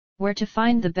Where to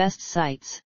find the best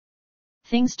sites.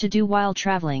 Things to do while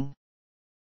traveling.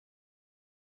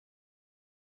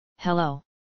 Hello.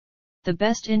 The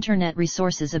best internet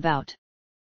resources about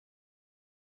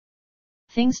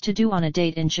things to do on a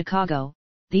date in Chicago.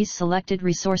 These selected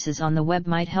resources on the web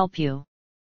might help you.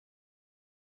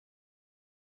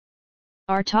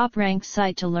 Our top-ranked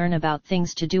site to learn about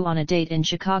things to do on a date in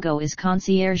Chicago is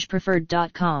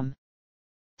conciergepreferred.com.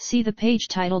 See the page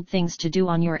titled Things to Do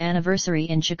on Your Anniversary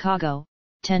in Chicago,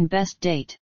 10 Best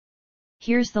Date.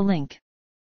 Here's the link.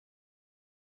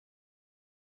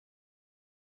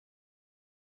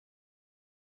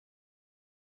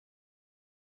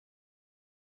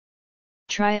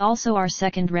 Try also our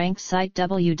second-ranked site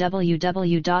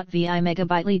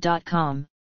www.vimegabytely.com,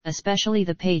 especially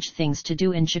the page Things to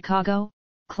Do in Chicago,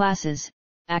 classes,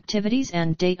 activities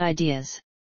and date ideas.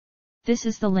 This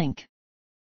is the link.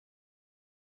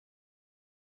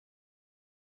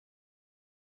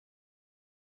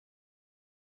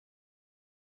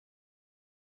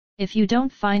 If you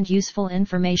don't find useful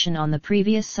information on the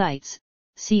previous sites,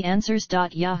 see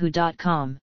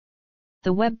answers.yahoo.com.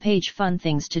 The web page Fun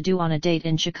Things to Do on a Date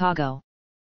in Chicago.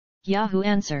 Yahoo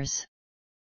Answers.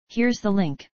 Here's the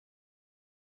link.